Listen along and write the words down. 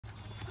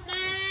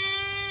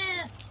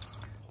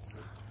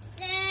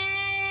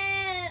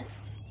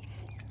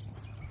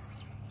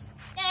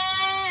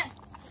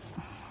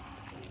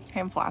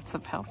have lots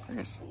of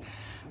helpers.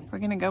 We're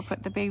gonna go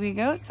put the baby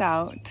goats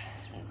out.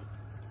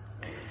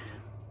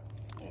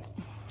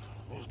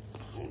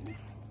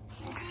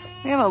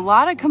 We have a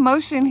lot of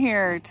commotion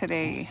here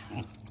today.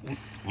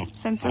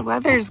 Since the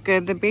weather's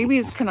good, the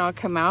babies can all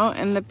come out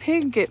and the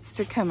pig gets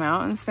to come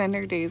out and spend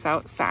her days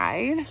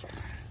outside.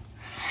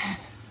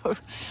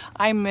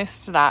 I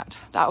missed that.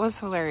 That was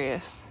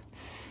hilarious.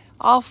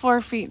 All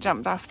 4 feet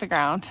jumped off the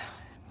ground.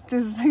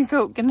 Is the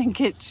goat gonna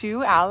get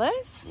you,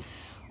 Alice?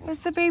 Was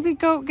the baby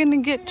goat gonna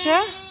get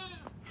you?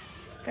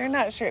 They're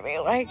not sure they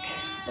like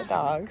the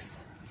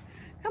dogs.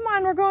 Come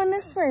on, we're going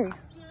this way.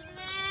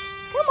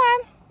 Come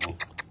on.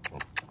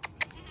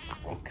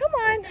 Come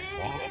on.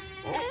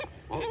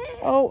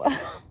 Oh,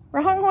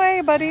 wrong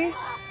way, buddy.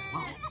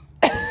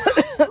 Come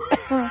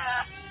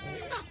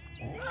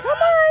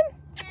on.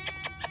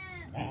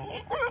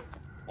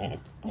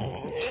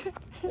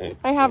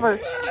 I have our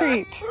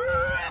treat.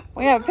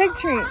 We have a pig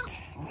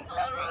treat.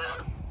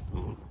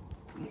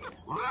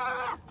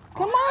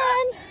 Come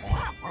on.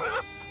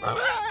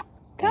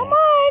 Come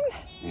on.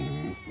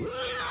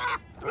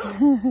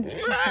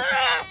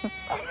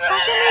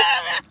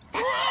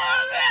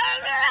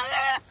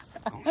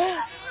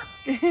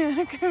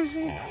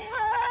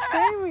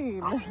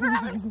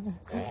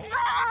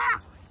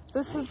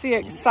 This is the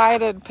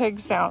excited pig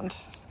sound.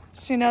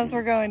 She knows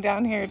we're going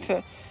down here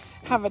to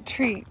have a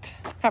treat,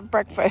 have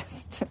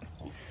breakfast.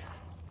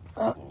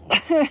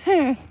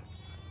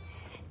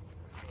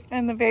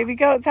 And the baby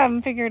goats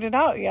haven't figured it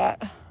out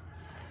yet.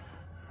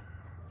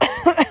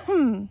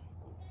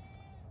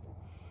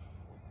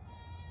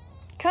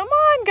 Come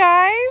on,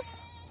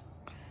 guys.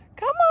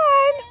 Come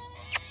on.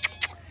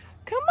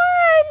 Come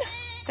on.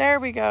 There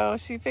we go.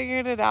 She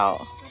figured it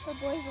out. The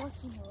boy's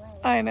walking away.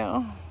 I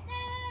know.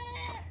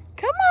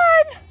 Come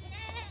on.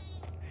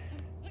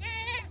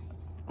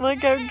 Look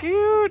how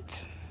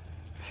cute.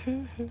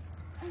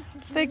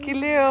 Thank you,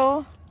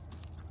 Leo.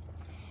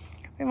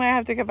 We might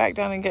have to go back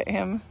down and get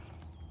him.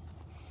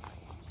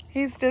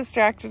 He's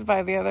distracted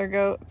by the other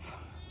goats.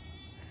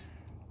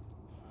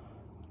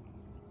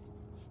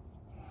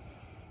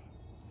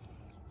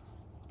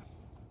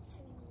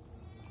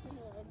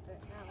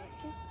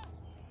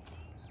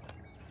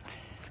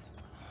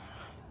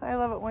 I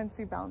love it when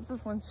she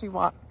bounces when she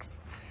walks.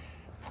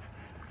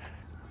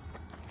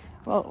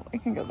 Well, we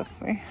can go this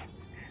way.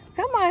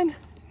 Come on.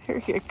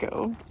 Here you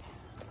go.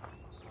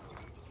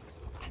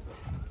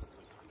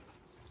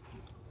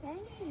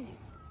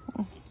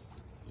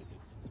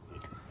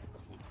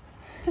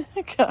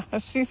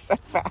 Gosh, she's so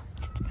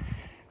fast.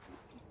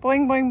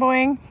 Boing, boing,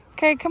 boing.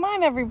 Okay, come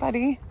on,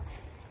 everybody.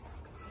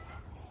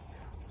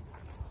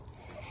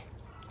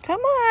 Come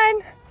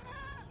on.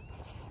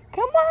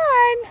 Come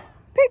on.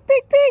 Pig,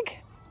 pig, pig.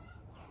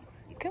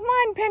 Come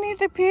on, Penny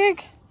the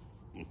pig.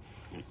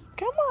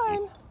 Come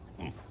on.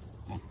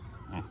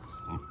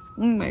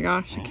 Oh my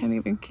gosh, I can't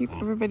even keep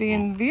everybody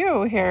in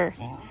view here.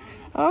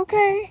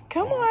 Okay,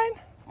 come on.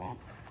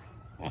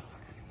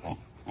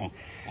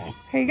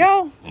 Here you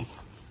go.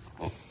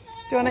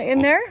 Do you want it in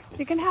there?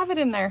 You can have it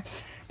in there.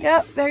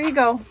 Yep, there you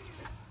go.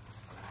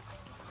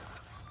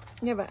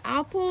 You have an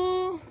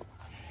apple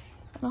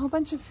and a whole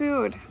bunch of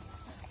food.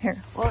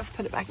 Here, well, let's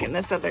put it back in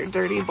this other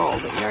dirty bowl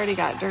that you already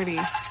got dirty.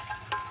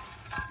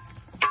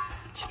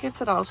 She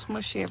gets it all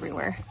smushy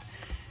everywhere.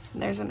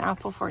 And there's an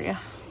apple for you.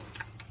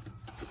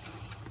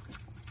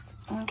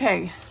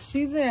 Okay,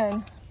 she's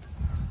in.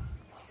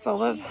 So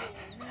let's...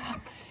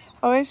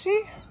 Oh, is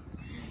she?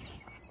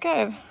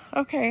 Good.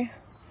 Okay.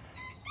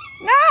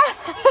 No!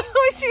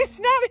 She's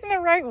not in the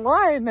right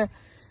one.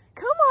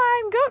 Come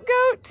on, goat,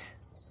 goat.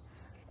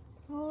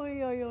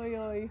 Oi, oi, oi,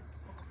 oi.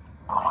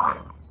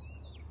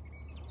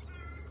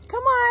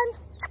 Come on.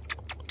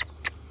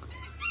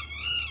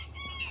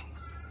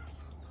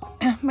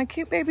 My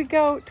cute baby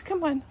goat.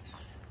 Come on.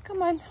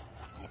 Come on.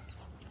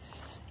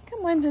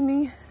 Come on,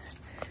 honey.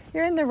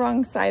 You're in the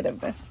wrong side of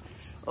this.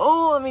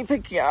 Oh, let me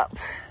pick you up.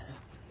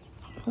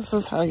 This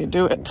is how you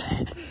do it.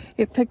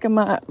 You pick them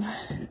up.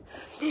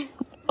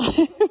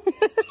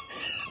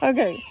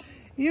 Okay,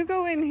 you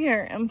go in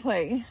here and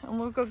play, and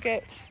we'll go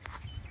get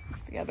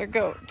the other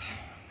goat.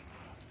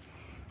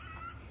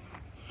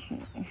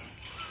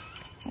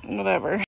 Whatever.